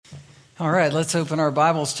All right, let's open our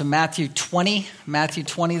Bibles to Matthew 20. Matthew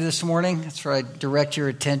 20 this morning. That's where I direct your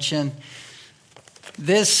attention.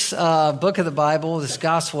 This book of the Bible, this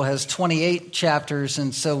gospel, has 28 chapters,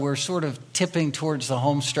 and so we're sort of tipping towards the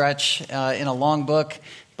home stretch in a long book.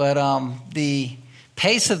 But the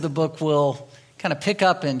pace of the book will kind of pick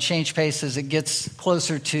up and change pace as it gets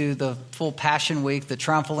closer to the full Passion Week, the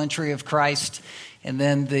triumphal entry of Christ, and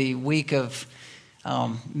then the week of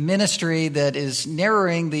ministry that is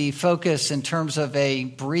narrowing the focus in terms of a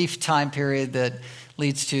brief time period that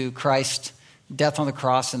leads to Christ's death on the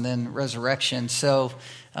cross and then resurrection. So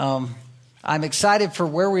I'm excited for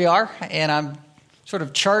where we are, and I'm sort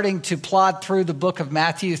of charting to plod through the book of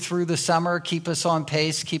Matthew through the summer, keep us on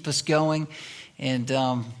pace, keep us going, and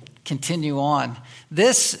continue on.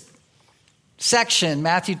 This section,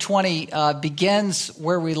 Matthew 20, begins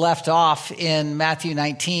where we left off in Matthew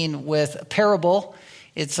 19 with a parable.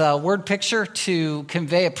 It's a word picture to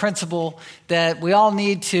convey a principle that we all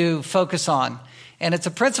need to focus on. And it's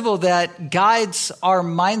a principle that guides our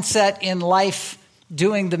mindset in life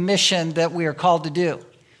doing the mission that we are called to do.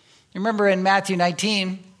 Remember in Matthew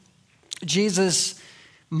 19, Jesus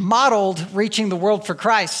modeled reaching the world for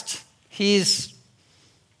Christ. He's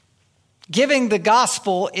giving the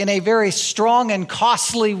gospel in a very strong and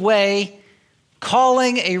costly way,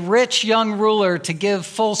 calling a rich young ruler to give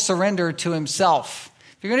full surrender to himself.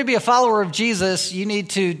 If you're going to be a follower of Jesus, you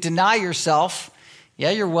need to deny yourself.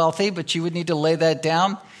 Yeah, you're wealthy, but you would need to lay that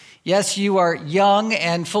down. Yes, you are young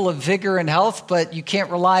and full of vigor and health, but you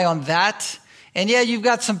can't rely on that. And yeah, you've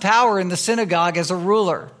got some power in the synagogue as a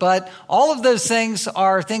ruler, but all of those things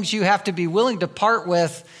are things you have to be willing to part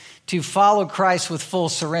with to follow Christ with full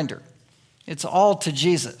surrender. It's all to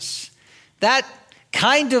Jesus. That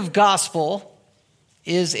kind of gospel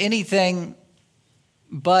is anything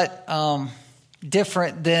but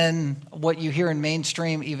different than what you hear in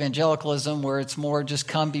mainstream evangelicalism, where it's more just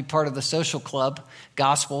come be part of the social club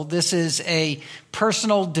gospel. This is a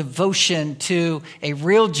personal devotion to a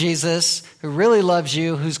real Jesus who really loves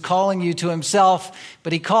you, who's calling you to himself,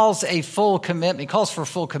 but he calls a full commitment. He calls for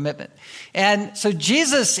full commitment. And so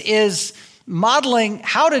Jesus is modeling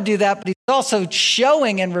how to do that, but he's also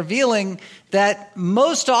showing and revealing that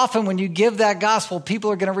most often when you give that gospel,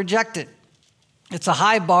 people are going to reject it. It's a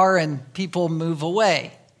high bar and people move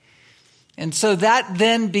away. And so that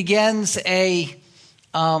then begins it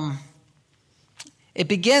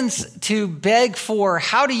begins to beg for,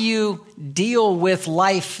 how do you deal with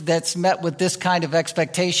life that's met with this kind of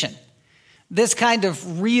expectation? This kind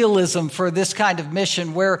of realism for this kind of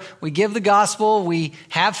mission, where we give the gospel, we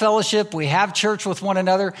have fellowship, we have church with one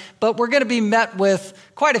another, but we're going to be met with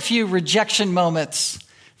quite a few rejection moments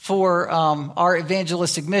for our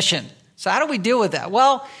evangelistic mission. So how do we deal with that?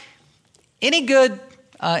 Well, any good,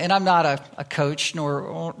 and I'm not a coach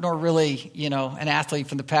nor really, an athlete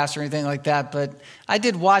from the past or anything like that, but I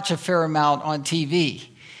did watch a fair amount on TV.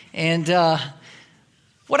 And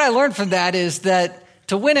what I learned from that is that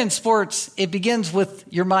to win in sports, it begins with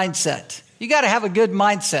your mindset. You got to have a good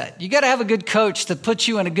mindset. You got to have a good coach that puts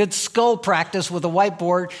you in a good skull practice with a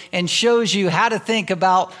whiteboard and shows you how to think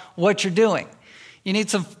about what you're doing. You need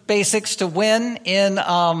some basics to win in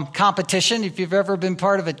competition. If you've ever been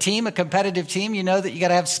part of a team, a competitive team, you know that you got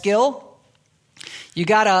to have skill. You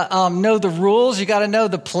got to know the rules. You got to know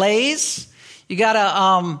the plays. You got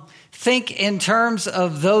to think in terms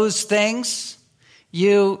of those things.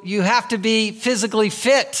 You have to be physically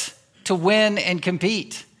fit to win and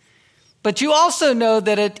compete. But you also know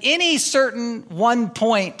that at any certain one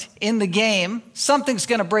point in the game, something's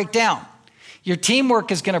going to break down. Your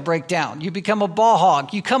teamwork is going to break down. You become a ball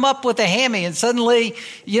hog. You come up with a hammy, and suddenly,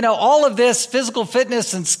 all of this physical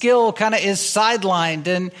fitness and skill kind of is sidelined,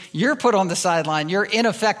 and you're put on the sideline. You're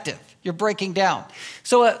ineffective. You're breaking down.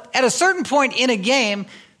 So at a certain point in a game,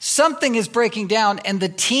 something is breaking down, and the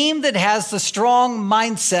team that has the strong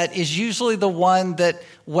mindset is usually the one that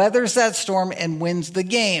weathers that storm and wins the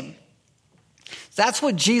game. That's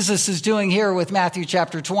what Jesus is doing here with Matthew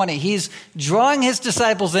chapter 20. He's drawing his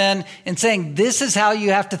disciples in and saying, this is how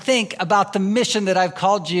you have to think about the mission that I've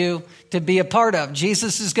called you to be a part of.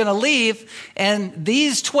 Jesus is going to leave, and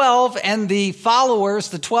these 12 and the followers,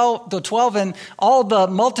 the 12 and all the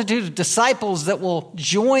multitude of disciples that will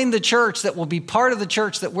join the church, that will be part of the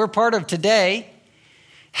church that we're part of today,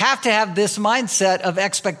 have to have this mindset of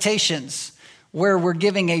expectations, where we're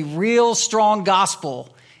giving a real strong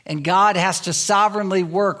gospel, and God has to sovereignly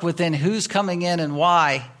work within who's coming in and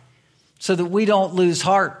why, so that we don't lose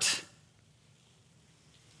heart.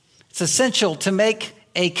 It's essential to make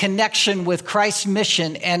a connection with Christ's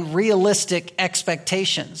mission and realistic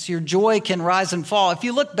expectations. Your joy can rise and fall. If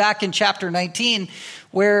you look back in chapter 19,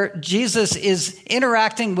 where Jesus is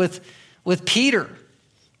interacting with Peter.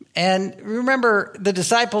 And remember the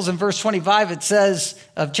disciples in verse 25, it says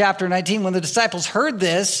of chapter 19, when the disciples heard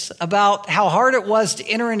this about how hard it was to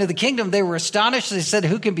enter into the kingdom, they were astonished. They said,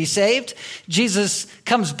 who can be saved? Jesus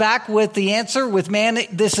comes back with the answer, with man,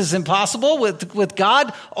 this is impossible. With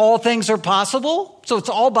God, all things are possible. So it's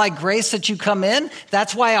all by grace that you come in.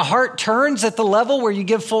 That's why a heart turns at the level where you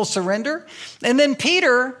give full surrender. And then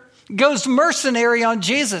Peter goes mercenary on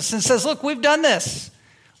Jesus and says, look, we've done this.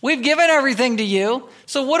 We've given everything to you,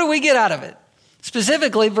 so what do we get out of it?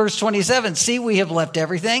 Specifically, verse 27, see, we have left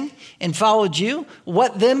everything and followed you.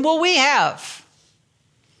 What then will we have?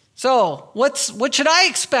 So what should I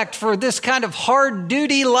expect for this kind of hard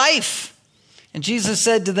duty life? And Jesus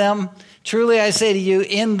said to them, truly I say to you,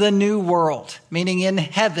 in the new world, meaning in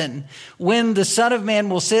heaven, when the Son of Man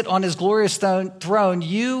will sit on his glorious throne,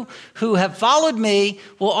 you who have followed me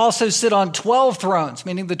will also sit on 12 thrones,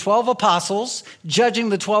 meaning the 12 apostles, judging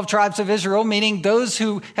the 12 tribes of Israel, meaning those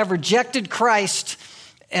who have rejected Christ,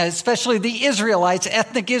 especially the Israelites,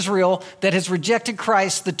 ethnic Israel that has rejected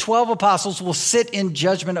Christ. The 12 apostles will sit in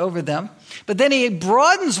judgment over them. But then he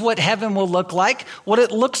broadens what heaven will look like, what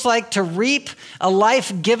it looks like to reap a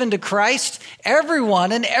life given to Christ.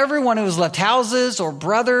 Everyone who has left houses or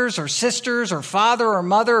brothers or sisters or father or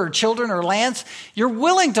mother or children or lands, you're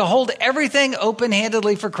willing to hold everything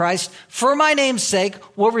open-handedly for Christ for my name's sake,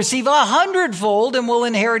 will receive 100-fold and will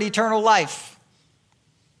inherit eternal life.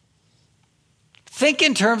 Think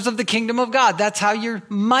in terms of the kingdom of God. That's how your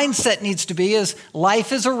mindset needs to be, is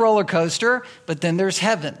life is a roller coaster, but then there's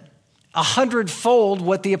heaven. 100-fold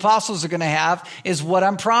what the apostles are going to have is what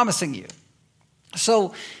I'm promising you.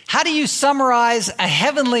 So how do you summarize a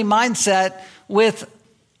heavenly mindset with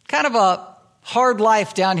kind of a hard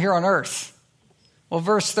life down here on earth? Well,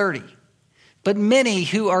 verse 30, but many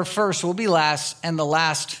who are first will be last and the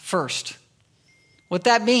last first. What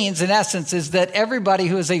that means, in essence, is that everybody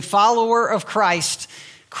who is a follower of Christ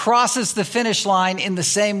crosses the finish line in the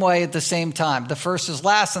same way at the same time. The first is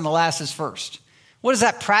last and the last is first. What does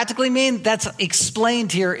that practically mean? That's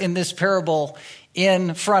explained here in this parable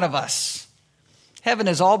in front of us. Heaven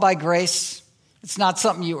is all by grace. It's not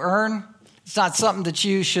something you earn. It's not something that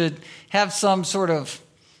you should have some sort of,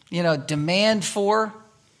 demand for.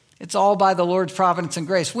 It's all by the Lord's providence and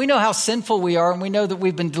grace. We know how sinful we are, and we know that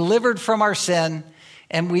we've been delivered from our sin,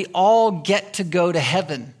 and we all get to go to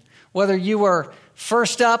heaven. Whether you are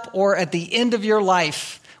first up or at the end of your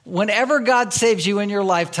life, whenever God saves you in your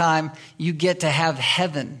lifetime, you get to have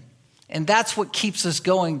heaven. And that's what keeps us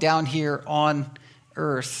going down here on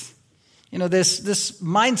earth. This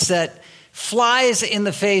mindset flies in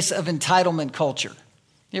the face of entitlement culture.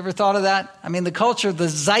 You ever thought of that? I mean, the culture, the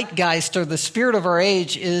zeitgeist or the spirit of our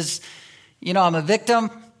age is, I'm a victim.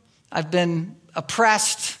 I've been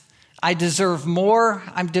oppressed. I deserve more.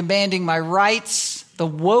 I'm demanding my rights. The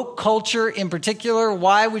woke culture in particular,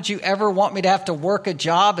 why would you ever want me to have to work a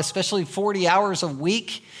job, especially 40 hours a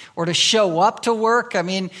week, or to show up to work? I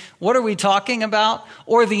mean, what are we talking about?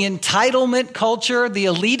 Or the entitlement culture, the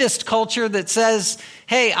elitist culture that says,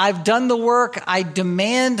 hey, I've done the work, I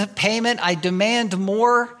demand payment, I demand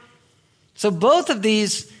more. So both of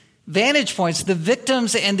these vantage points, the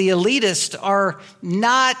victims and the elitist, are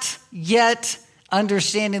not yet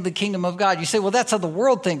understanding the kingdom of God. You say, well, that's how the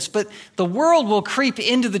world thinks. But the world will creep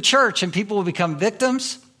into the church and people will become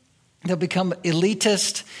victims. They'll become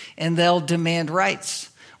elitist and they'll demand rights.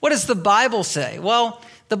 What does the Bible say? Well,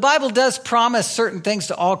 the Bible does promise certain things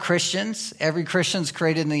to all Christians. Every Christian is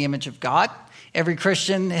created in the image of God. Every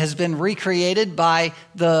Christian has been recreated by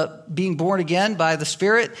the being born again by the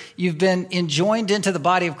Spirit. You've been enjoined into the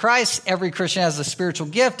body of Christ. Every Christian has a spiritual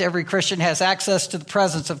gift. Every Christian has access to the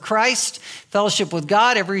presence of Christ, fellowship with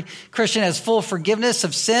God. Every Christian has full forgiveness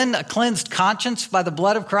of sin, a cleansed conscience by the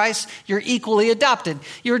blood of Christ. You're equally adopted.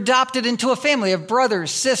 You're adopted into a family of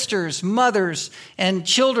brothers, sisters, mothers, and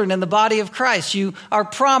children in the body of Christ. You are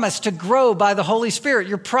promised to grow by the Holy Spirit.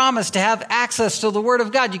 You're promised to have access to the Word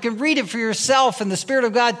of God. You can read it for yourself, and the Spirit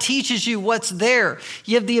of God teaches you what's there.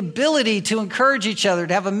 You have the ability to encourage each other,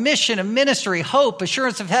 to have a mission, a ministry, hope,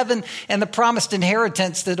 assurance of heaven, and the promised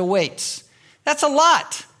inheritance that awaits. That's a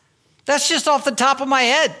lot. That's just off the top of my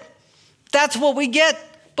head. That's what we get.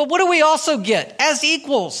 But what do we also get as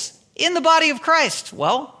equals in the body of Christ?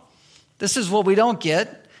 Well, this is what we don't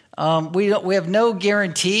get. We have no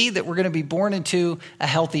guarantee that we're going to be born into a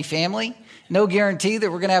healthy family. No guarantee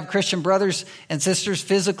that we're going to have Christian brothers and sisters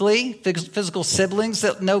physical siblings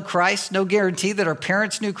that know Christ. No guarantee that our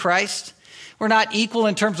parents knew Christ. We're not equal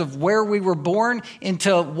in terms of where we were born,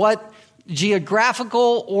 into what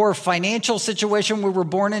geographical or financial situation we were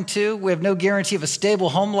born into. We have no guarantee of a stable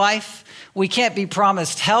home life. We can't be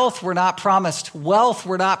promised health. We're not promised wealth.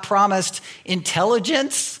 We're not promised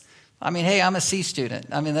intelligence. I mean, hey, I'm a C student.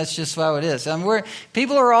 I mean, that's just how it is. I mean,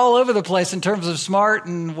 people are all over the place in terms of smart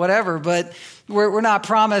and whatever, but we're not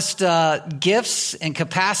promised gifts and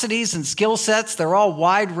capacities and skill sets. They're all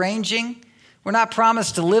wide-ranging. We're not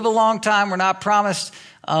promised to live a long time. We're not promised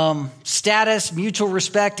status, mutual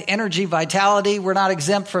respect, energy, vitality. We're not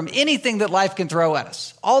exempt from anything that life can throw at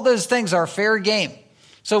us. All those things are fair game.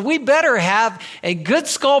 So we better have a good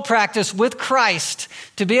skull practice with Christ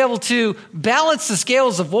to be able to balance the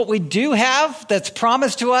scales of what we do have that's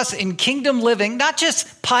promised to us in kingdom living, not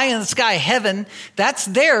just pie in the sky heaven. That's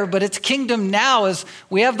there, but it's kingdom now as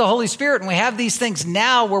we have the Holy Spirit and we have these things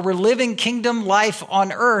now where we're living kingdom life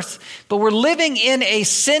on earth, but we're living in a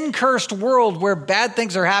sin-cursed world where bad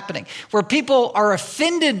things are happening, where people are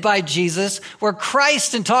offended by Jesus, where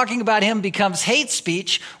Christ and talking about him becomes hate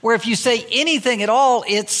speech, where if you say anything at all,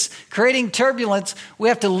 it's creating turbulence. We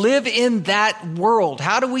have to live in that world.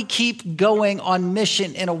 How do we keep going on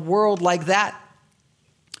mission in a world like that?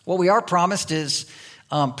 What we are promised is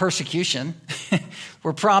persecution.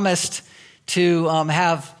 We're promised to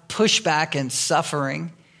have pushback and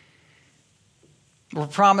suffering. We're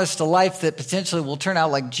promised a life that potentially will turn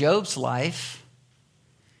out like Job's life.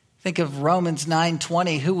 Think of Romans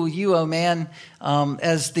 9:20. Who will you, O man,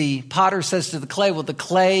 as the potter says to the clay, will the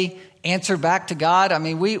clay answer back to God? I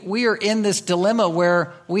mean, we are in this dilemma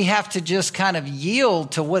where we have to just kind of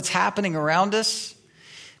yield to what's happening around us.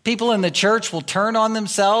 People in the church will turn on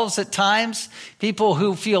themselves at times. People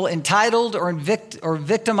who feel entitled or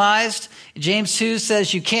victimized. James 2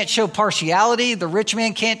 says you can't show partiality. The rich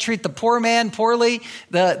man can't treat the poor man poorly.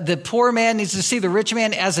 The poor man needs to see the rich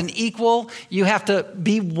man as an equal. You have to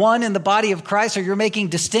be one in the body of Christ, or you're making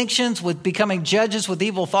distinctions with becoming judges with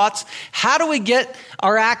evil thoughts. How do we get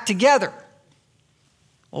our act together?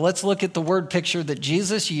 Well, let's look at the word picture that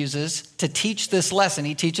Jesus uses to teach this lesson.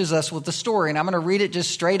 He teaches us with the story, and I'm going to read it just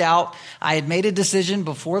straight out. I had made a decision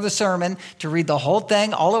before the sermon to read the whole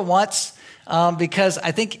thing all at once because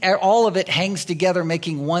I think all of it hangs together,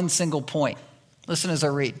 making one single point. Listen as I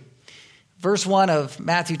read. Verse 1 of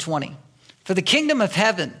Matthew 20. For the kingdom of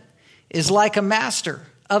heaven is like a master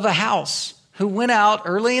of a house who went out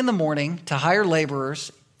early in the morning to hire laborers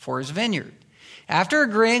for his vineyard. After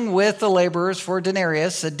agreeing with the laborers for a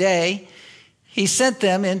denarius a day, he sent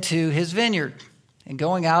them into his vineyard. And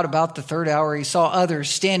going out about the third hour, he saw others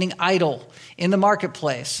standing idle in the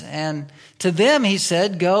marketplace. And to them he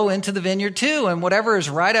said, go into the vineyard too, and whatever is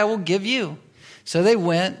right I will give you. So they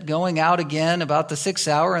went, going out again about the 6th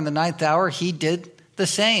hour, and the 9th hour he did the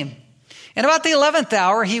same. And about the 11th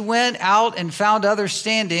hour he went out and found others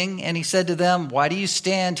standing, and he said to them, why do you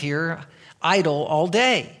stand here idle all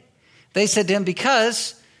day? They said to him,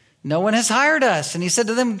 because no one has hired us. And he said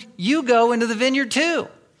to them, you go into the vineyard too.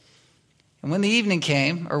 And when evening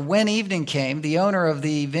came, the owner of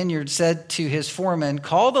the vineyard said to his foreman,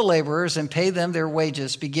 call the laborers and pay them their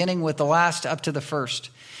wages, beginning with the last up to the first.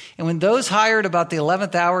 And when those hired about the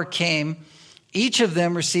 11th hour came, each of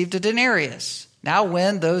them received a denarius. Now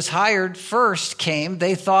when those hired first came,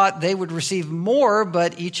 they thought they would receive more,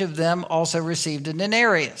 but each of them also received a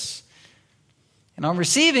denarius. And on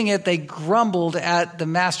receiving it, they grumbled at the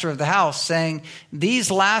master of the house, saying,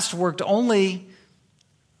 these last worked only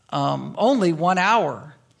 1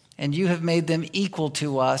 hour, and you have made them equal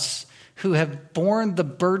to us, who have borne the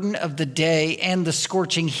burden of the day and the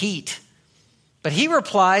scorching heat. But he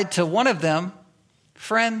replied to one of them,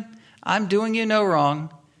 friend, I'm doing you no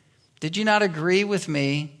wrong. Did you not agree with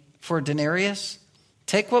me for a denarius?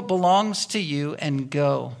 Take what belongs to you and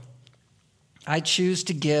go. I choose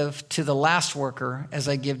to give to the last worker as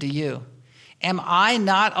I give to you. Am I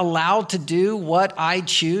not allowed to do what I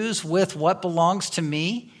choose with what belongs to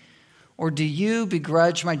me? Or do you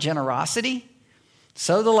begrudge my generosity?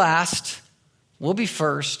 So the last will be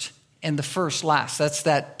first and the first last. That's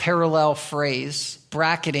that parallel phrase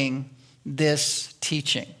bracketing this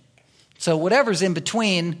teaching. So whatever's in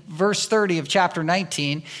between verse 30 of chapter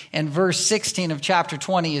 19 and verse 16 of chapter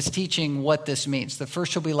 20 is teaching what this means. The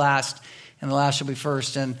first shall be last and the last shall be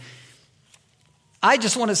first. And I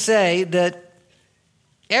just want to say that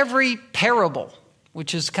every parable,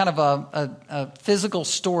 which is kind of a physical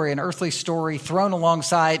story, an earthly story thrown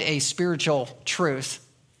alongside a spiritual truth,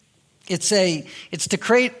 it's to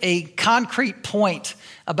create a concrete point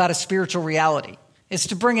about a spiritual reality. It's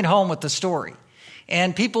to bring it home with the story.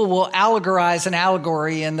 And people will allegorize an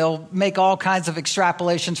allegory, and they'll make all kinds of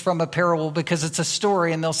extrapolations from a parable because it's a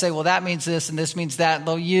story, and they'll say, well, that means this and this means that. And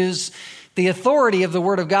they'll use the authority of the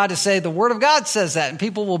Word of God to say the Word of God says that, and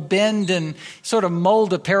people will bend and sort of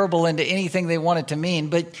mold a parable into anything they want it to mean.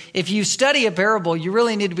 But if you study a parable, you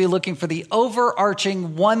really need to be looking for the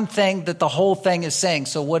overarching one thing that the whole thing is saying.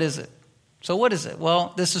 So what is it?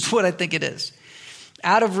 Well, this is what I think it is.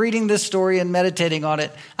 Out of reading this story and meditating on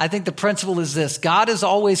it, I think the principle is this: God is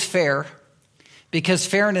always fair because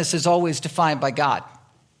fairness is always defined by God.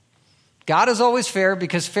 God is always fair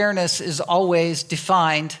because fairness is always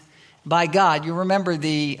defined by God. You remember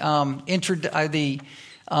the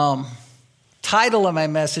title of my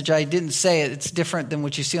message. I didn't say it. It's different than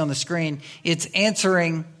what you see on the screen. It's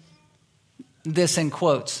answering this in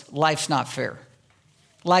quotes: life's not fair.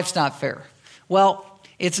 Life's not fair. Well,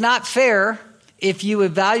 it's not fair if you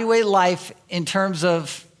evaluate life in terms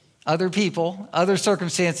of other people, other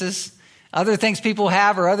circumstances, other things people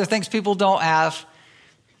have or other things people don't have.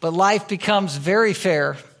 But life becomes very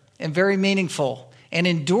fair and very meaningful and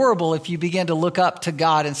endurable if you begin to look up to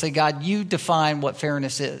God and say, God, you define what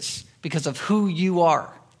fairness is because of who you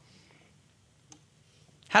are.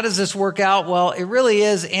 How does this work out? Well, it really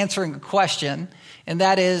is answering a question, and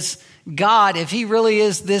that is, God, if he really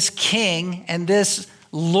is this king and this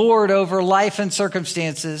Lord over life and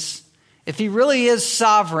circumstances, if he really is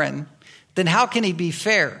sovereign, then how can he be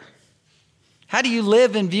fair? How do you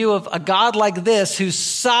live in view of a God like this who's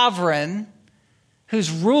sovereign, who's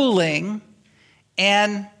ruling,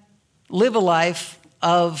 and live a life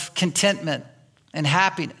of contentment and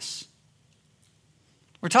happiness?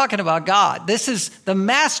 We're talking about God. The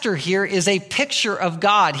master here is a picture of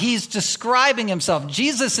God. He's describing himself.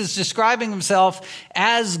 Jesus is describing himself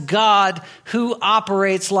as God who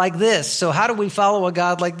operates like this. So how do we follow a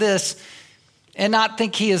God like this and not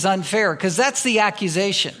think he is unfair? Because that's the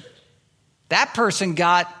accusation. That person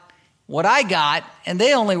got what I got, and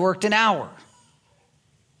they only worked an hour.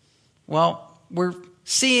 Well, we're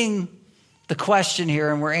seeing the question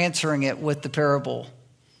here, and we're answering it with the parable.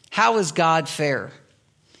 How is God fair?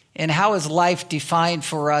 And how is life defined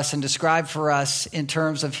for us and described for us in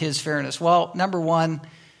terms of his fairness? Well, number one,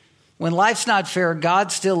 when life's not fair,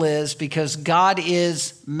 God still is, because God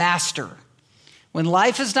is master. When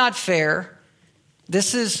life is not fair,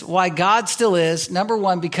 this is why God still is. Number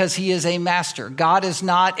one, because he is a master. God is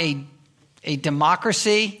not a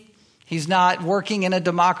democracy. He's not working in a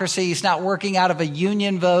democracy. He's not working out of a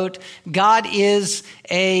union vote. God is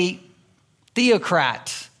a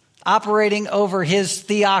theocrat operating over his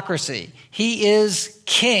theocracy. He is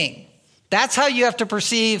king. That's how you have to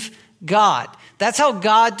perceive God. That's how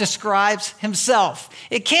God describes himself.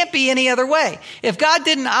 It can't be any other way. If God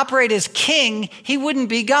didn't operate as king, he wouldn't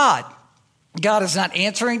be God. God is not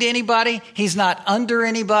answering to anybody. He's not under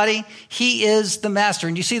anybody. He is the master.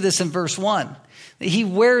 And you see this in verse 1. He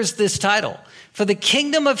wears this title. For the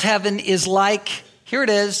kingdom of heaven is like, here it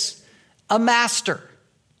is, a master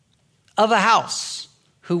of a house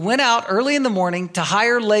who went out early in the morning to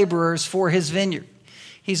hire laborers for his vineyard.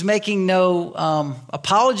 He's making no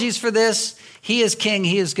apologies for this. He is king.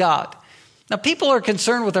 He is God. Now, people are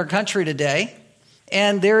concerned with our country today,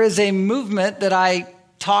 and there is a movement that I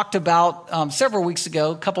talked about several weeks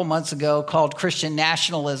ago, a couple months ago, called Christian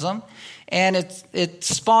nationalism. And it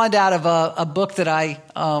spawned out of a book that I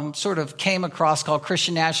sort of came across called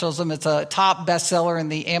Christian Nationalism. It's a top bestseller in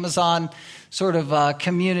the Amazon sort of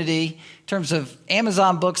community. In terms of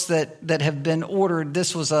Amazon books that have been ordered,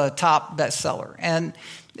 this was a top bestseller. And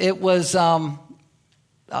it was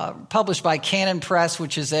published by Canon Press,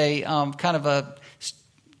 which is a kind of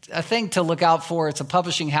a thing to look out for. It's a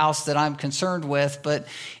publishing house that I'm concerned with. But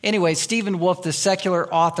anyway, Stephen Wolfe, the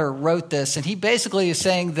secular author, wrote this. And he basically is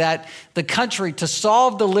saying that the country, to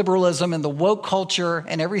solve the liberalism and the woke culture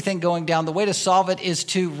and everything going down, the way to solve it is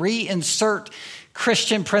to reinsert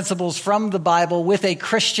Christian principles from the Bible with a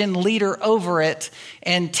Christian leader over it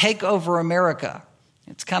and take over America.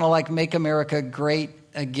 It's kind of like Make America Great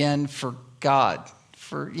Again for God.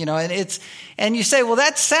 And you say, well,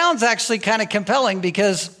 that sounds actually kind of compelling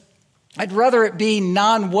because I'd rather it be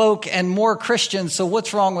non-woke and more Christian, so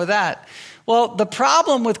what's wrong with that? Well, the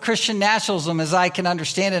problem with Christian nationalism, as I can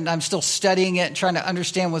understand it, and I'm still studying it and trying to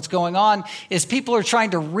understand what's going on, is people are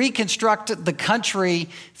trying to reconstruct the country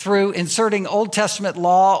through inserting Old Testament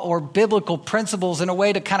law or biblical principles in a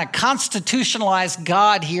way to kind of constitutionalize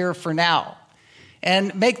God here for now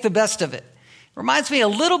and make the best of it. Reminds me a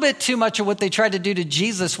little bit too much of what they tried to do to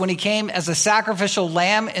Jesus when he came as a sacrificial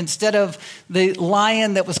lamb instead of the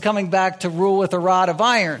lion that was coming back to rule with a rod of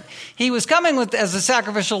iron. He was coming as a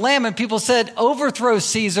sacrificial lamb, and people said, overthrow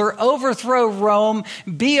Caesar, overthrow Rome,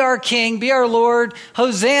 be our king, be our Lord,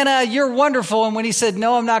 Hosanna, you're wonderful. And when he said,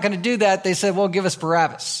 no, I'm not going to do that, they said, well, give us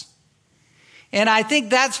Barabbas. And I think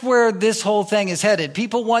that's where this whole thing is headed.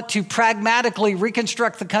 People want to pragmatically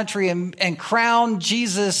reconstruct the country and crown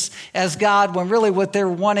Jesus as God, when really what they're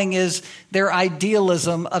wanting is their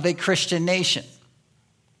idealism of a Christian nation.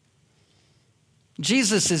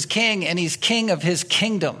 Jesus is king, and he's king of his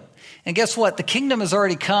kingdom. And guess what? The kingdom has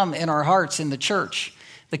already come in our hearts in the church.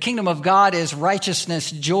 The kingdom of God is righteousness,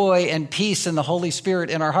 joy, and peace in the Holy Spirit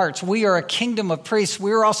in our hearts. We are a kingdom of priests.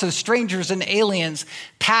 We are also strangers and aliens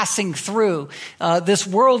passing through. This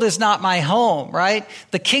world is not my home, right?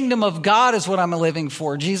 The kingdom of God is what I'm living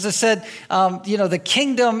for. Jesus said, the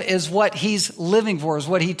kingdom is what he's living for, is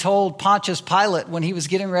what he told Pontius Pilate when he was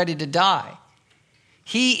getting ready to die.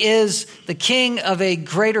 He is the king of a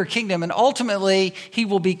greater kingdom, and ultimately he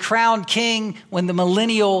will be crowned king when the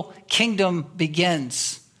millennial kingdom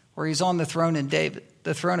begins, where he's on the throne of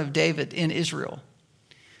David in Israel.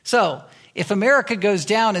 So, if America goes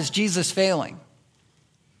down, is Jesus failing?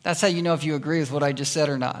 That's how you know if you agree with what I just said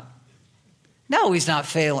or not. No, he's not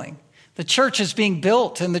failing. The church is being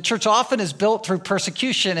built, and the church often is built through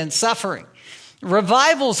persecution and suffering.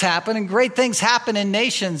 Revivals happen and great things happen in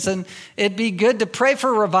nations, and it'd be good to pray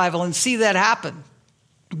for revival and see that happen.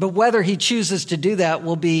 But whether he chooses to do that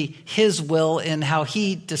will be his will in how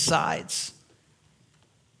he decides.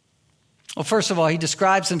 Well, first of all, he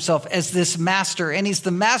describes himself as this master, and he's the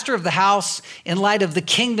master of the house in light of the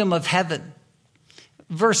kingdom of heaven.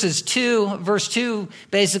 Verse 2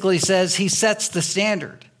 basically says he sets the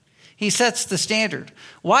standard. He sets the standard.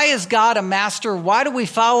 Why is God a master? Why do we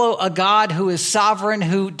follow a God who is sovereign,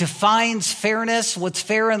 who defines fairness, what's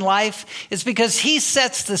fair in life? It's because he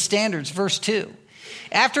sets the standards. Verse 2.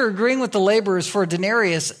 After agreeing with the laborers for a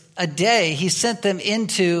denarius a day, he sent them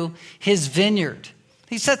into his vineyard.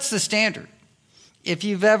 He sets the standard. If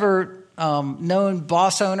you've ever known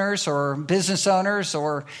boss owners or business owners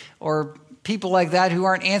or people like that who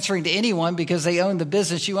aren't answering to anyone because they own the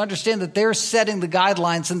business, you understand that they're setting the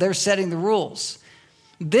guidelines and they're setting the rules.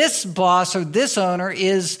 This boss or this owner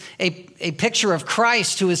is a picture of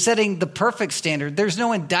Christ, who is setting the perfect standard. There's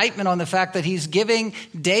no indictment on the fact that he's giving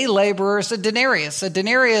day laborers a denarius. A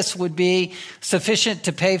denarius would be sufficient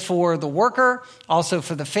to pay for the worker, also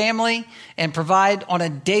for the family, and provide on a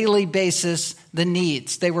daily basis the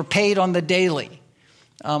needs. They were paid on the daily.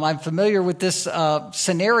 I'm familiar with this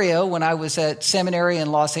scenario. When I was at seminary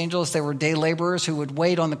in Los Angeles, there were day laborers who would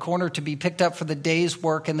wait on the corner to be picked up for the day's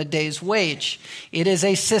work and the day's wage. It is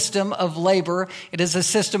a system of labor. It is a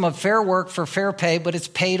system of fair work for fair pay, but it's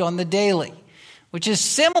paid on the daily, which is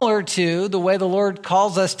similar to the way the Lord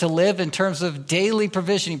calls us to live in terms of daily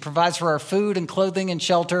provision. He provides for our food and clothing and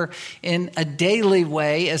shelter in a daily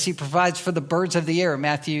way, as he provides for the birds of the air,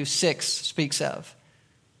 Matthew 6 speaks of.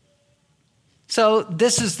 So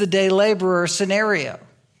this is the day laborer scenario.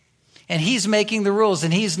 And he's making the rules,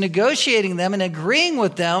 and he's negotiating them and agreeing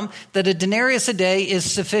with them that a denarius a day is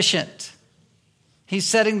sufficient. He's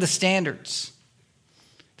setting the standards.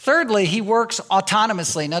 Thirdly, he works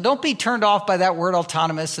autonomously. Now, don't be turned off by that word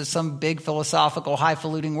autonomous as some big philosophical,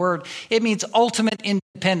 highfalutin word. It means ultimate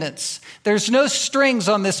independence. There's no strings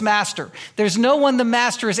on this master. There's no one the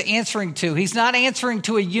master is answering to. He's not answering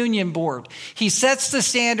to a union board. He sets the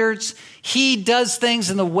standards. He does things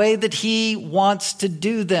in the way that he wants to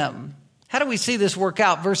do them. How do we see this work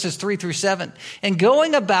out? Verses 3-7. And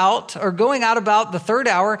going out about the third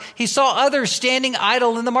hour, he saw others standing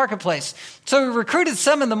idle in the marketplace. So he recruited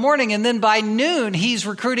some in the morning, and then by noon, he's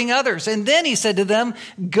recruiting others. And then he said to them,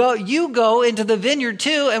 you go into the vineyard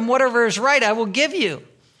too, and whatever is right, I will give you.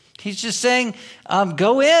 He's just saying,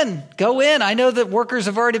 go in. I know that workers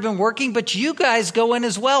have already been working, but you guys go in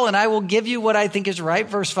as well, and I will give you what I think is right.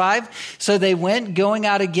 Verse 5, so they went, going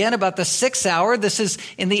out again about the 6th hour. This is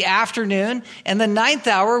in the afternoon. And the 9th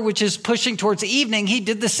hour, which is pushing towards evening, he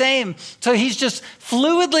did the same. So he's just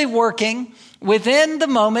fluidly working within the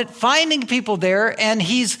moment, finding people there, and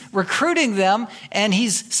he's recruiting them, and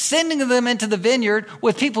he's sending them into the vineyard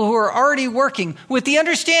with people who are already working, with the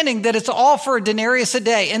understanding that it's all for a denarius a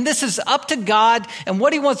day. And this is up to God and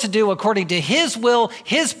what he wants to do according to his will,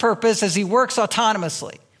 his purpose, as he works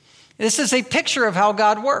autonomously. This is a picture of how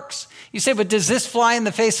God works. You say, but does this fly in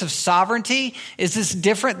the face of sovereignty? Is this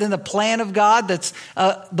different than the plan of God? That's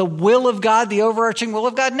the will of God, the overarching will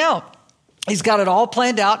of God? No. He's got it all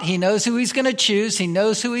planned out. He knows who he's going to choose. He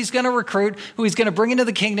knows who he's going to recruit, who he's going to bring into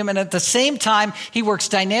the kingdom. And at the same time, he works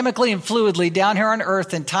dynamically and fluidly down here on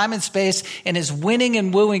earth in time and space, and is winning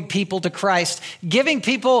and wooing people to Christ, giving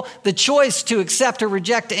people the choice to accept or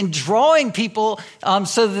reject, and drawing people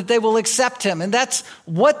so that they will accept him. And that's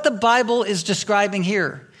what the Bible is describing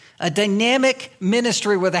here. A dynamic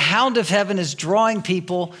ministry where the hound of heaven is drawing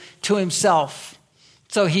people to himself.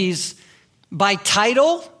 So he's By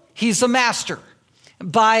title, he's a master.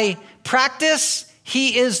 By practice,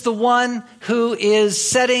 he is the one who is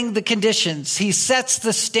setting the conditions. He sets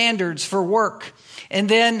the standards for work. And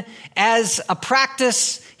then as a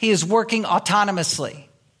practice, he is working autonomously.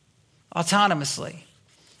 Autonomously.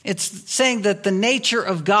 It's saying that the nature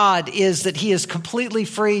of God is that he is completely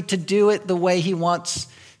free to do it the way he wants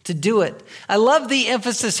to do it. I love the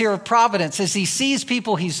emphasis here of providence. As he sees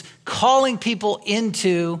people, he's calling people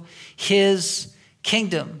into his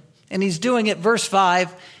kingdom. And he's doing it. Verse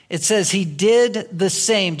 5, it says he did the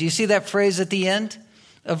same. Do you see that phrase at the end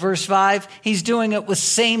of verse 5? He's doing it with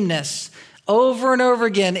sameness. Over and over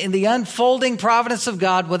again, in the unfolding providence of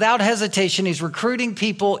God, without hesitation, he's recruiting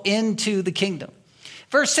people into the kingdom.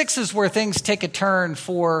 Verse 6 is where things take a turn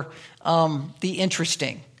for the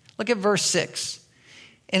interesting. Look at verse 6.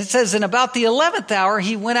 And it says, and about the 11th hour,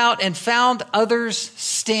 he went out and found others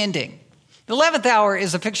standing. The 11th hour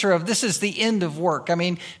is a picture of this is the end of work. I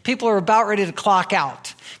mean, people are about ready to clock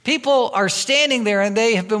out. People are standing there and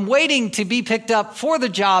they have been waiting to be picked up for the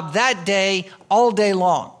job that day, all day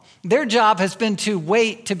long. Their job has been to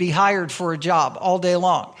wait to be hired for a job all day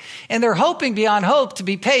long. And they're hoping beyond hope to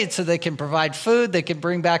be paid so they can provide food, they can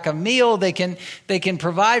bring back a meal, they can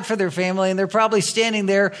provide for their family, and they're probably standing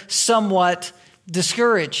there somewhat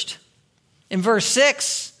discouraged. In verse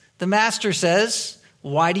 6, the master says,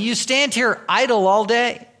 why do you stand here idle all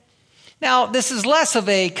day? Now, this is less of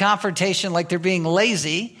a confrontation like they're being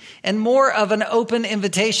lazy and more of an open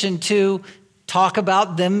invitation to talk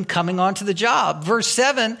about them coming onto the job. Verse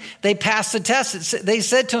 7, they passed the test. They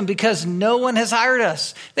said to him, because no one has hired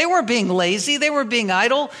us. They weren't being lazy. They weren't being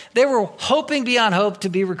idle. They were hoping beyond hope to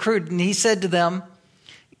be recruited. And he said to them,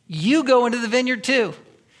 you go into the vineyard too.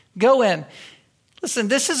 Go in. Listen,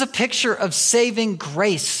 this is a picture of saving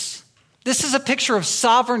grace. This is a picture of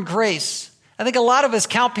sovereign grace. I think a lot of us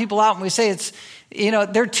count people out and we say it's,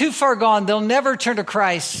 they're too far gone. They'll never turn to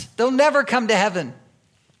Christ. They'll never come to heaven.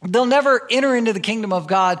 They'll never enter into the kingdom of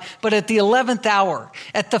God. But at the 11th hour,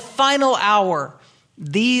 at the final hour,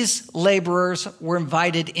 these laborers were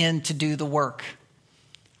invited in to do the work.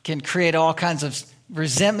 Can create all kinds of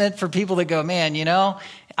resentment for people that go, man,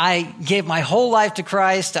 I gave my whole life to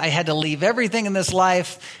Christ. I had to leave everything in this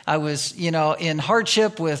life. I was, in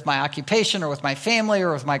hardship with my occupation or with my family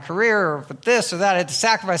or with my career or with this or that. I had to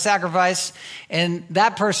sacrifice. And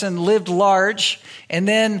that person lived large. And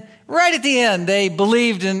then right at the end, they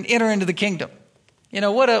believed and enter into the kingdom.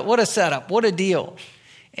 What a setup. What a deal.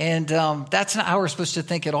 And that's not how we're supposed to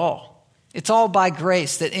think at all. It's all by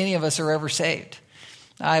grace that any of us are ever saved.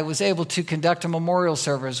 I was able to conduct a memorial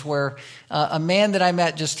service where a man that I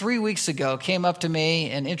met just 3 weeks ago came up to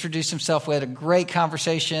me and introduced himself. We had a great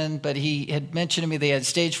conversation, but he had mentioned to me they had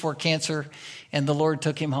stage 4 cancer, and the Lord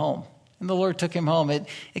took him home.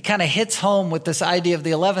 It kind of hits home with this idea of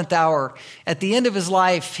the 11th hour. At the end of his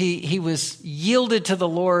life, he was yielded to the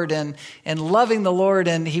Lord and loving the Lord.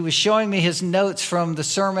 And he was showing me his notes from the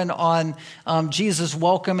sermon on Jesus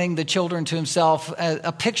welcoming the children to himself,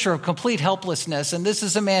 a picture of complete helplessness. And this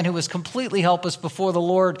is a man who was completely helpless before the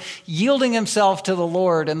Lord, yielding himself to the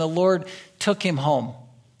Lord. And the Lord took him home.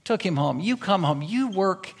 You come home. You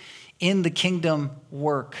work in the kingdom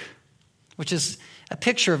work, which is a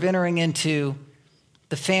picture of entering into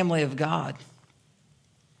the family of God.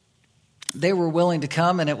 They were willing to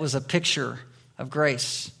come, and it was a picture of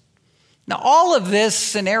grace. Now, all of this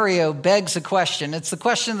scenario begs a question. It's the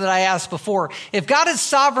question that I asked before. If God is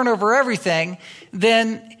sovereign over everything,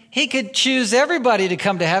 then he could choose everybody to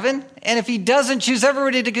come to heaven. And if he doesn't choose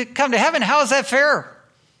everybody to come to heaven, how is that fair?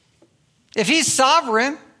 If he's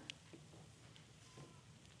sovereign,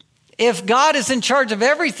 if God is in charge of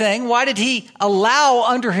everything, why did he allow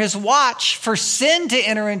under his watch for sin to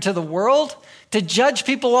enter into the world, to judge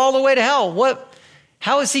people all the way to hell?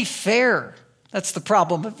 How is he fair? That's the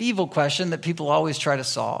problem of evil question that people always try to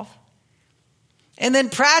solve. And then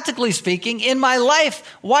practically speaking, in my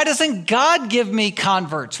life, why doesn't God give me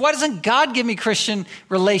converts? Why doesn't God give me Christian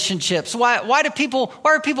relationships? Why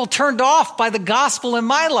are people turned off by the gospel in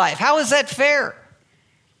my life? How is that fair?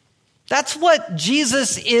 That's what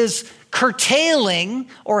Jesus is curtailing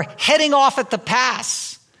or heading off at the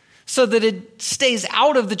pass so that it stays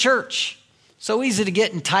out of the church. So easy to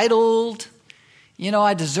get entitled.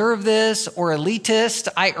 I deserve this, or elitist.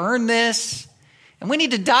 I earn this. And we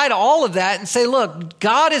need to die to all of that and say, look,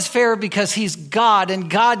 God is fair because he's God, and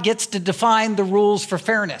God gets to define the rules for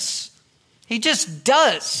fairness. He just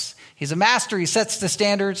does. He's a master. He sets the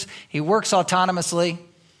standards. He works autonomously,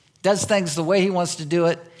 does things the way he wants to do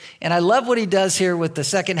it. And I love what he does here with the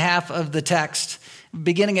second half of the text,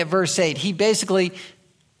 beginning at verse 8. He basically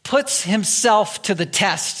puts himself to the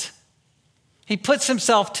test. He puts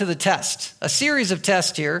himself to the test. A series of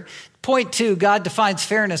tests here. Point 2, God defines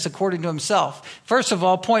fairness according to himself. First of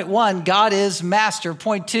all, point 1, God is master.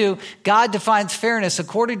 Point 2, God defines fairness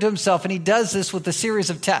according to himself, and he does this with a series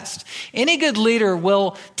of tests. Any good leader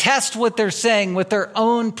will test what they're saying with their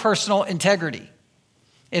own personal integrity.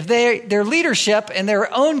 If their leadership and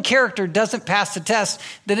their own character doesn't pass the test,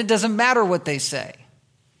 then it doesn't matter what they say.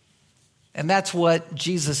 And that's what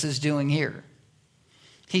Jesus is doing here.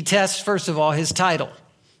 He tests, first of all, his title.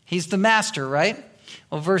 He's the master, right?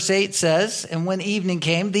 Well, verse 8 says, and when evening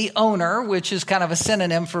came, the owner, which is kind of a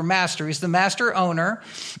synonym for master, he's the master owner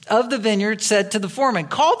of the vineyard, said to the foreman,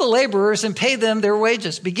 call the laborers and pay them their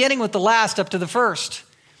wages, beginning with the last up to the first.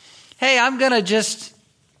 Hey, I'm going to just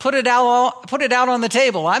put it out on the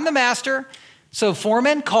table. I'm the master. So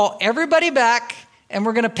foreman, call everybody back, and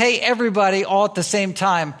we're going to pay everybody all at the same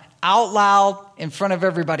time, out loud in front of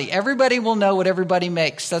everybody. Everybody will know what everybody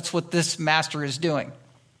makes. That's what this master is doing.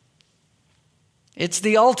 It's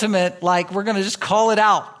the ultimate, like, we're going to just call it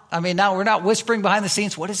out. I mean, now we're not whispering behind the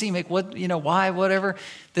scenes. What does he make? What, why, whatever.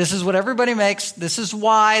 This is what everybody makes. This is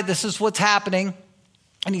why. This is what's happening.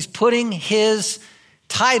 And he's putting his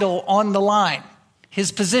title on the line,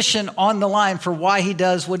 his position on the line for why he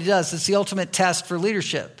does what he does. It's the ultimate test for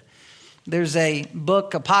leadership. There's a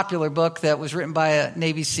book, a popular book that was written by a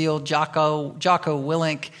Navy SEAL, Jocko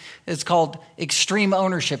Willink. It's called Extreme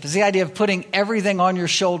Ownership. It's the idea of putting everything on your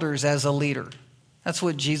shoulders as a leader. That's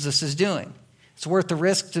what Jesus is doing. It's worth the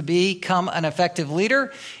risk to become an effective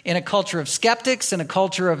leader in a culture of skeptics, in a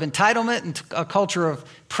culture of entitlement, and a culture of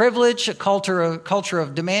privilege, a culture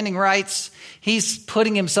of demanding rights. He's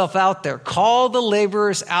putting himself out there. Call the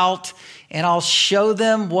laborers out, and I'll show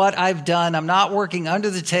them what I've done. I'm not working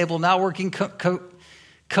under the table, not working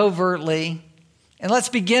covertly. And let's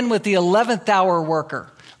begin with the 11th hour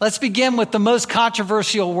worker. Let's begin with the most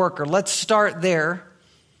controversial worker. Let's start there.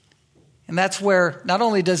 And that's where not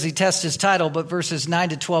only does he test his title, but verses 9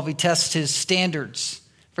 to 12, he tests his standards,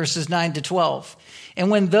 verses 9 to 12. And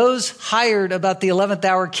when those hired about the 11th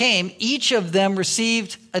hour came, each of them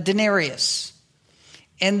received a denarius.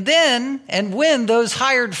 And when those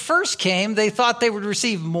hired first came, they thought they would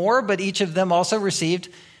receive more, but each of them also received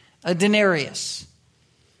a denarius.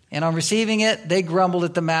 And on receiving it, they grumbled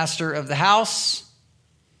at the master of the house.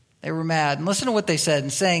 They were mad. And listen to what they said,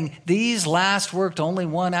 and saying, these last worked only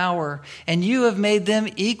 1 hour, and you have made them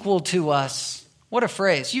equal to us. What a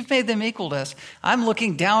phrase. You've made them equal to us. I'm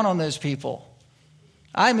looking down on those people.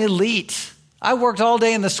 I'm elite. I worked all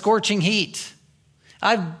day in the scorching heat.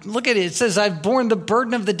 Look at it. It says, I've borne the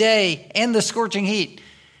burden of the day and the scorching heat.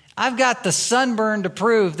 I've got the sunburn to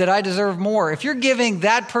prove that I deserve more. If you're giving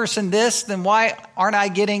that person this, then why aren't I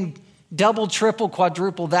getting double, triple,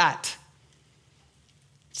 quadruple that?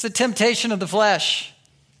 It's the temptation of the flesh.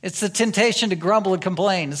 It's the temptation to grumble and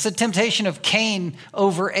complain. It's the temptation of Cain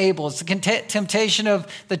over Abel. It's the temptation of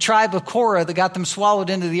the tribe of Korah that got them swallowed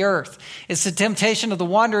into the earth. It's the temptation of the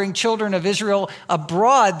wandering children of Israel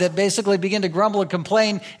abroad that basically begin to grumble and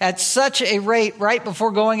complain at such a rate right before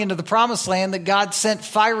going into the promised land that God sent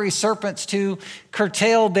fiery serpents to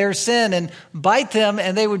curtail their sin and bite them,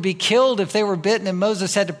 and they would be killed if they were bitten. And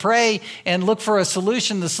Moses had to pray and look for a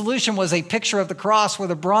solution. The solution was a picture of the cross where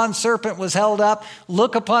the bronze serpent was held up.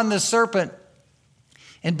 Look upon the serpent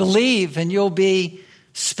and believe, and you'll be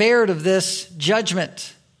spared of this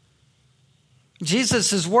judgment.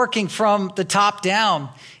 Jesus is working from the top down.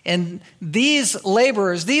 And these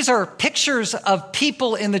laborers, these are pictures of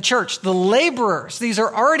people in the church. The laborers, these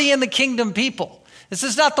are already in the kingdom people. This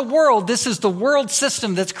is not the world. This is the world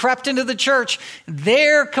system that's crept into the church.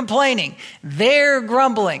 They're complaining. They're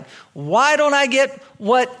grumbling. Why don't I get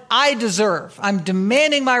what I deserve? I'm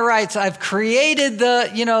demanding my rights. I've created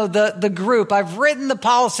the group. I've written the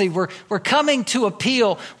policy. We're coming to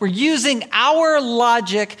appeal. We're using our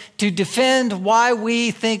logic to defend why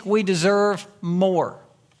we think we deserve more.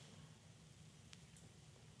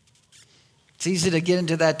 It's easy to get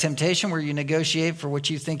into that temptation where you negotiate for what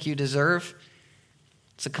you think you deserve.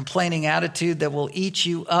 It's a complaining attitude that will eat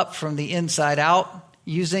you up from the inside out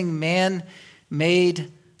using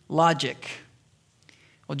man-made logic.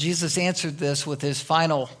 Well, Jesus answered this with his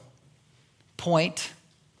final point.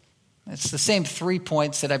 It's the same 3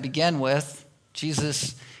 points that I began with.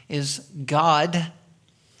 Jesus is God.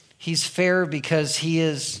 He's fair because he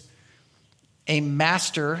is a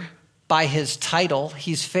master by his title.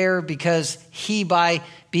 He's fair because he, by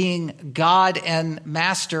being God and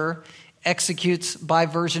master, executes by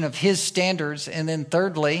version of his standards. And then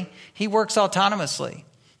thirdly, he works autonomously.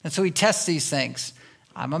 And so he tests these things.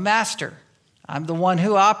 I'm a master. I'm the one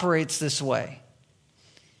who operates this way.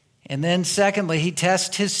 And then secondly, he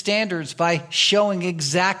tests his standards by showing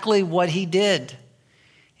exactly what he did.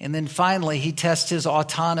 And then finally, he tests his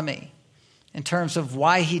autonomy in terms of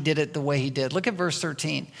why he did it the way he did. Look at verse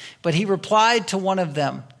 13. But he replied to one of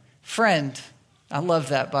them, friend. I love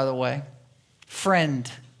that, by the way. Friend.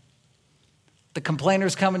 The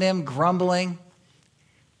complainer's coming in, grumbling.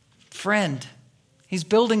 Friend. He's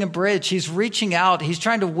building a bridge. He's reaching out. He's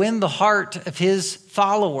trying to win the heart of his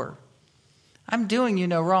follower. I'm doing you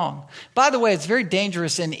no wrong. By the way, it's very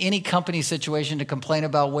dangerous in any company situation to complain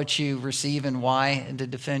about what you receive and why and to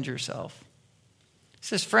defend yourself. He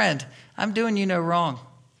says, friend, I'm doing you no wrong.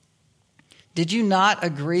 Did you not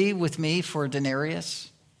agree with me for a denarius?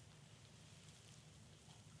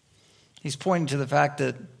 He's pointing to the fact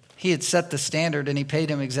that he had set the standard and he paid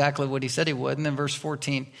him exactly what he said he would. And then verse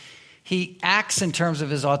 14, he acts in terms of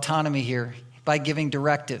his autonomy here by giving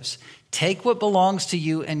directives. Take what belongs to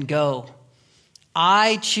you and go.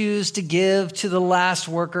 I choose to give to the last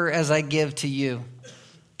worker as I give to you.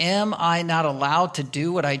 Am I not allowed to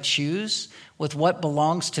do what I choose with what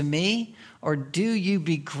belongs to me? Or do you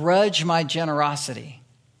begrudge my generosity?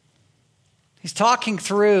 He's talking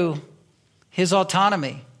through his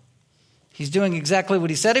autonomy. He's doing exactly what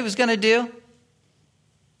he said he was going to do.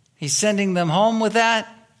 He's sending them home with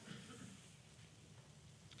that.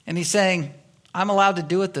 And he's saying, I'm allowed to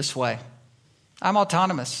do it this way. I'm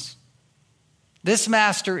autonomous. This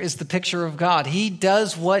master is the picture of God. He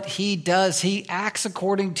does what he does. He acts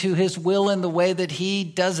according to his will in the way that he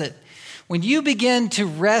does it. When you begin to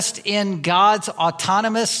rest in God's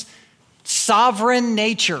autonomous, sovereign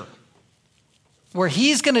nature, where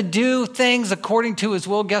he's going to do things according to his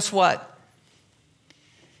will, guess what?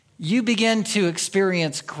 You begin to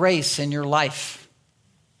experience grace in your life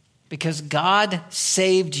because God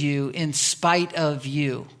saved you in spite of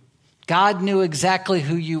you. God knew exactly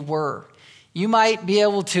who you were. You might be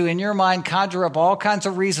able to, in your mind, conjure up all kinds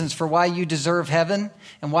of reasons for why you deserve heaven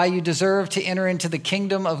and why you deserve to enter into the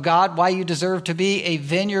kingdom of God, why you deserve to be a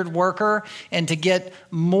vineyard worker and to get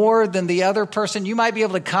more than the other person. You might be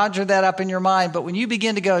able to conjure that up in your mind. But when you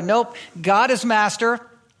begin to go, nope, God is master.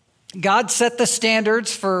 God set the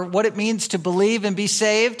standards for what it means to believe and be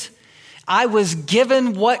saved. I was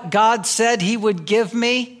given what God said he would give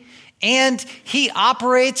me. And he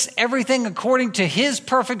operates everything according to his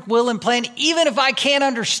perfect will and plan, even if I can't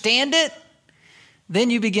understand it. Then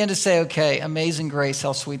you begin to say, okay, amazing grace,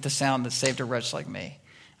 how sweet the sound that saved a wretch like me.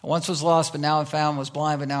 I once was lost, but now I'm found, was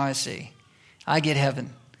blind, but now I see. I get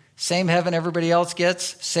heaven. Same heaven everybody else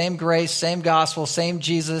gets, same grace, same gospel, same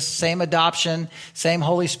Jesus, same adoption, same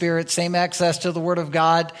Holy Spirit, same access to the Word of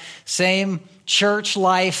God, same church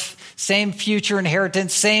life, same future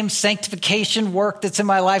inheritance, same sanctification work that's in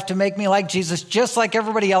my life to make me like Jesus, just like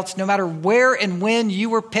everybody else, no matter where and when you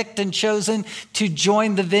were picked and chosen to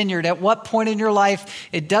join the vineyard. At what point in your life,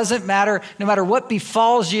 it doesn't matter. No matter what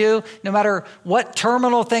befalls you, no matter what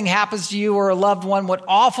terminal thing happens to you or a loved one, what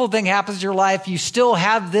awful thing happens to your life, you still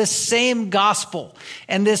have this same gospel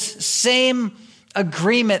and this same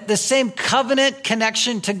agreement, this same covenant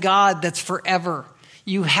connection to God that's forever.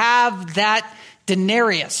 You have that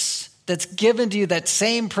denarius that's given to you, that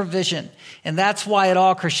same provision. And that's why it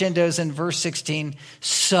all crescendos in verse 16.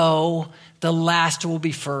 So the last will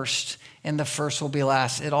be first and the first will be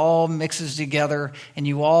last. It all mixes together and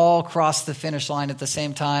you all cross the finish line at the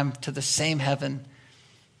same time to the same heaven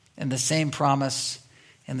and the same promise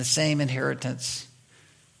and the same inheritance.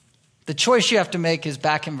 The choice you have to make is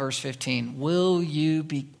back in verse 15. Will you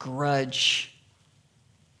begrudge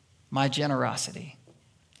my generosity?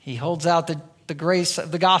 He holds out the grace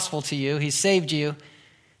of the gospel to you. He saved you.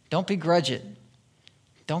 Don't begrudge it.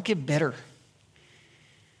 Don't get bitter.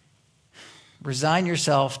 Resign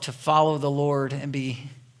yourself to follow the Lord and be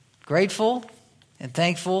grateful and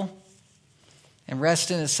thankful and rest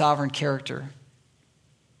in his sovereign character.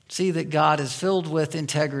 See that God is filled with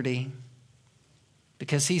integrity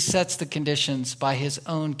because he sets the conditions by his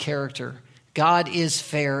own character. God is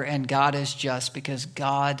fair and God is just because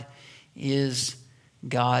God is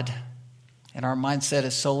God, and our mindset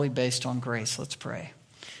is solely based on grace. Let's pray.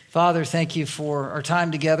 Father, thank you for our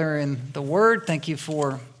time together in the Word. Thank you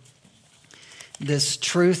for this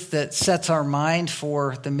truth that sets our mind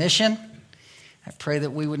for the mission. I pray that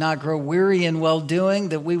we would not grow weary in well-doing,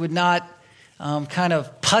 that we would not kind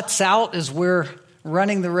of putz out as we're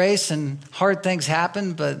running the race and hard things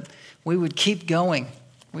happen, but we would keep going.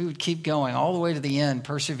 We would keep going all the way to the end,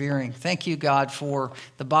 persevering. Thank you, God, for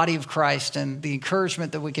the body of Christ and the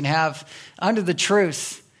encouragement that we can have under the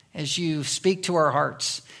truth as you speak to our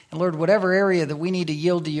hearts. And Lord, whatever area that we need to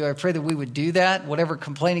yield to you, I pray that we would do that. Whatever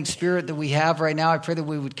complaining spirit that we have right now, I pray that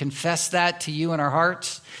we would confess that to you in our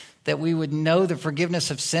hearts, that we would know the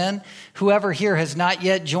forgiveness of sin. Whoever here has not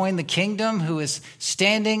yet joined the kingdom, who is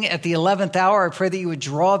standing at the 11th hour, I pray that you would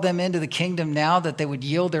draw them into the kingdom now, that they would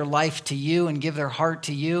yield their life to you and give their heart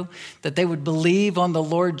to you, that they would believe on the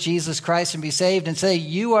Lord Jesus Christ and be saved and say,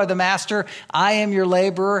 you are the master, I am your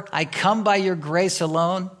laborer, I come by your grace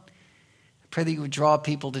alone. I pray that you would draw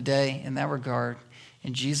people today in that regard.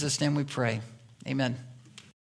 In Jesus' name we pray. Amen.